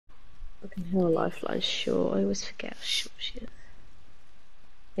Fucking hell, Lifeline's short. I always forget how short she is.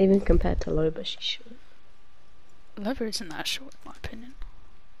 Even compared to Loba, she's short. Loba isn't that short, in my opinion.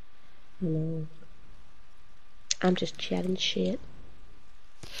 I know. I'm just chatting shit.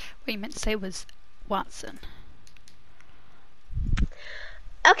 What you meant to say was Watson.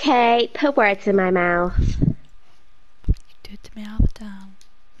 Okay, put words in my mouth. You do it to me all the time.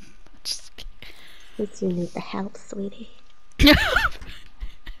 Just Since you need the help, sweetie.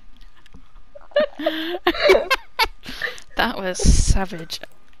 That was savage.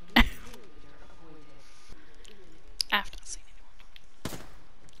 I've not seen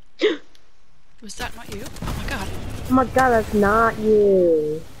anyone. Was that not you? Oh my god. Oh my god, that's not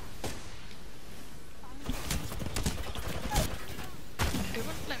you. It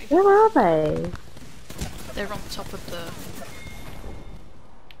wouldn't let me. Where are they? They're on top of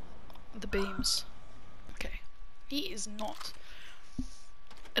the beams. Okay. He is not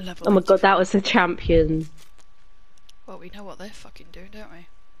a level. Oh my god, 84. that was the champion. Well, we know what they're fucking doing, don't we?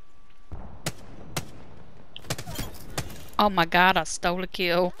 Oh my god, I stole a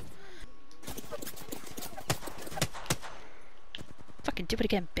kill. Fucking do it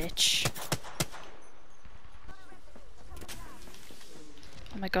again, bitch.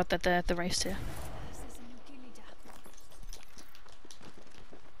 Oh my god, they're the race here.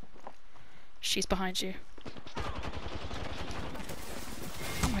 She's behind you.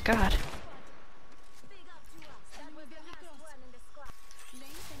 Oh my god.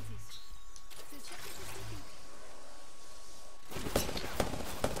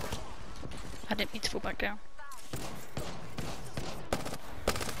 I didn't mean to fall back down.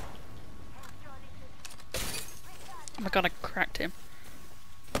 Oh my god, I cracked him.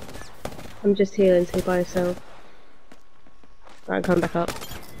 I'm just healing, stay by yourself. Right, come back up.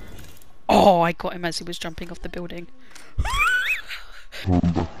 Oh, I got him as he was jumping off the building.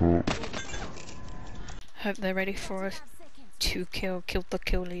 Hope they're ready for us. 2 kill, killed the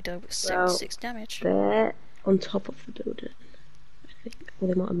kill leader with 6 damage. They're on top of the building, I think. Or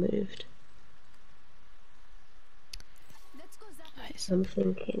they might have moved. Nice. I'm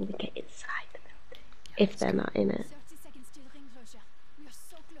thinking we get inside the building. If they're not in it.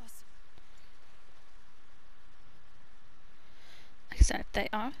 Like I said, if they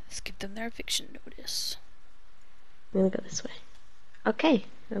are, let's give them their eviction notice. I'm gonna go this way. Okay,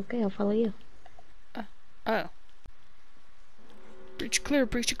 okay, I'll follow you. Oh. Breach clear,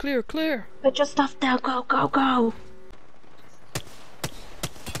 breach clear, clear! Put your stuff down, go, go, go!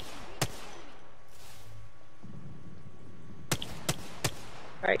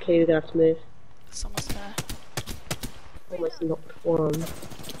 Alright, Katie, we're gonna have to move. Someone's there. Almost knocked one.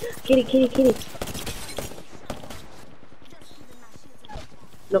 Kitty, kitty, kitty!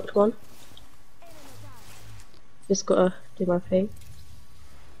 Knocked one. Just gotta do my thing.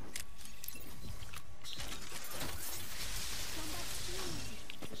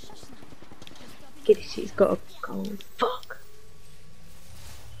 Kitty, she's got a gold. Fuck!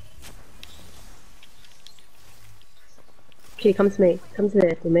 Kitty, come to me. Come to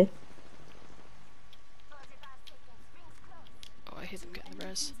there with me. Oh, I hear them getting the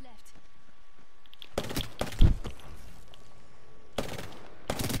res.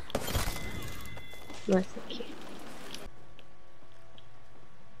 Nice, thank you.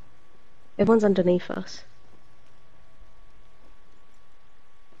 Everyone's underneath us.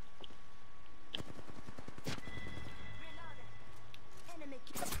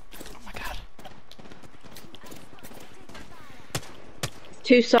 Oh my god.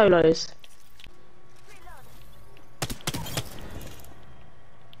 2 solos.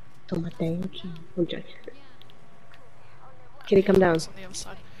 Oh my damn key. I'm joking. Kitty, come down. It's on the other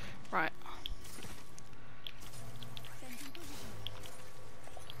side. Right.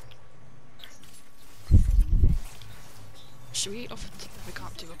 Should we offer we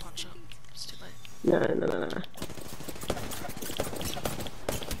can't do a punch up. It's too late. No, no, no, no.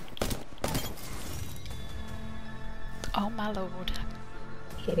 Oh my lord.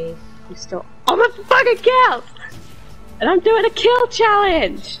 Kitty, you still. Oh my fucking kills! And I'm doing a kill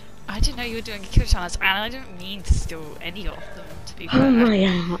challenge! I didn't know you were doing a kill challenge, and I didn't mean to steal any of them, to be fair. Oh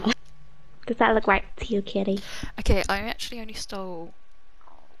my god. Does that look right to you, Kitty? Okay, I actually only stole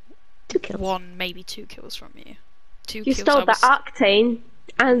 2 kills. 1, maybe 2 kills from you. 2 You kills. stole the Octane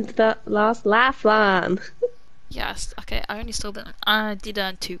and the last lifeline. Yes, okay, I only stole them. I did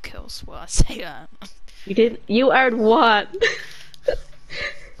earn 2 kills. Well, I say You didn't. You earned 1.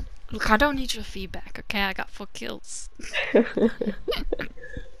 Look, I don't need your feedback, okay? I got 4 kills.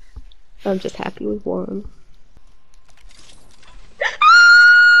 I'm just happy with 1.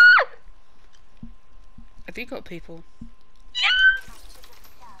 Have you got people?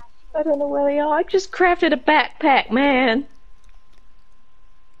 I don't know where they are. I just crafted a backpack, man.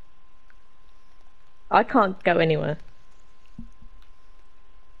 I can't go anywhere.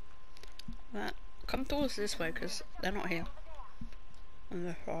 That. Come towards this way, because they're not here. On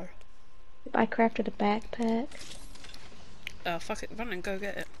the side. I crafted a backpack. Fuck it, run and go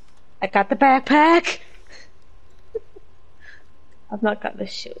get it. I got the backpack! I've not got the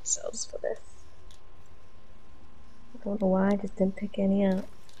shield cells for this. I don't know why, I just didn't pick any up.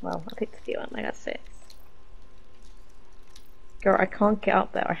 Well, I picked a few up, I got 6. Girl, I can't get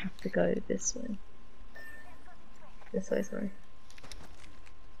up there, I have to go this way. This way, sorry.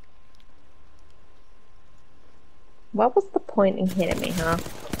 What was the point in hitting me, huh?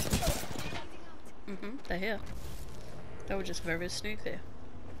 They're here. They were just very sneaky.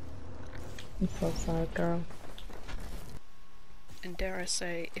 I'm so sorry, girl. And dare I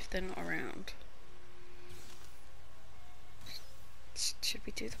say, if they're not around, should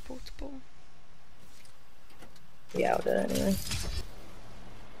we do the portable? Yeah, I'll do it anyway.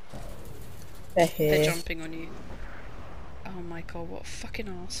 They're here. They're jumping on you. Oh my god, what fucking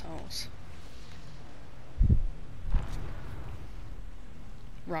assholes.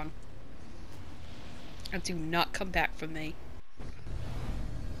 Run. And do not come back for me.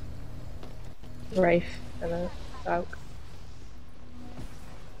 Rafe and a Falk.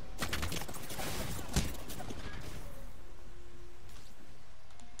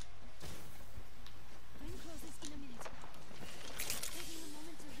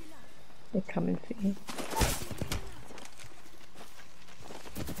 They're coming for you.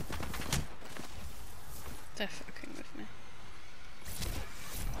 They're fucking with me.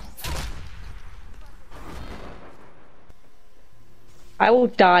 I will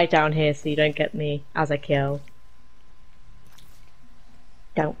die down here so you don't get me as I kill.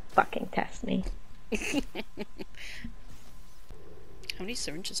 Don't fucking test me. How many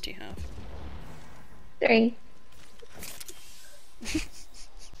syringes do you have? 3.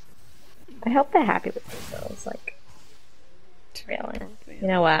 I hope they're happy with themselves, like, really. Probably, You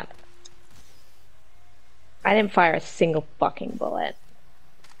know what? I didn't fire a single fucking bullet.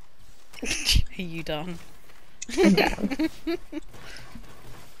 Are you done? I'm down.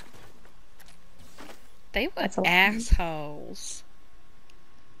 They were That's a lot. assholes.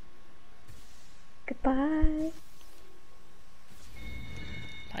 Goodbye.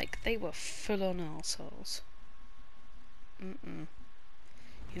 Like, they were full on assholes. You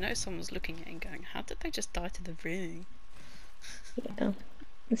know someone's looking at it and going, how did they just die to the ring? Yeah.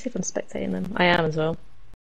 Let's see if I'm spectating them. I am as well.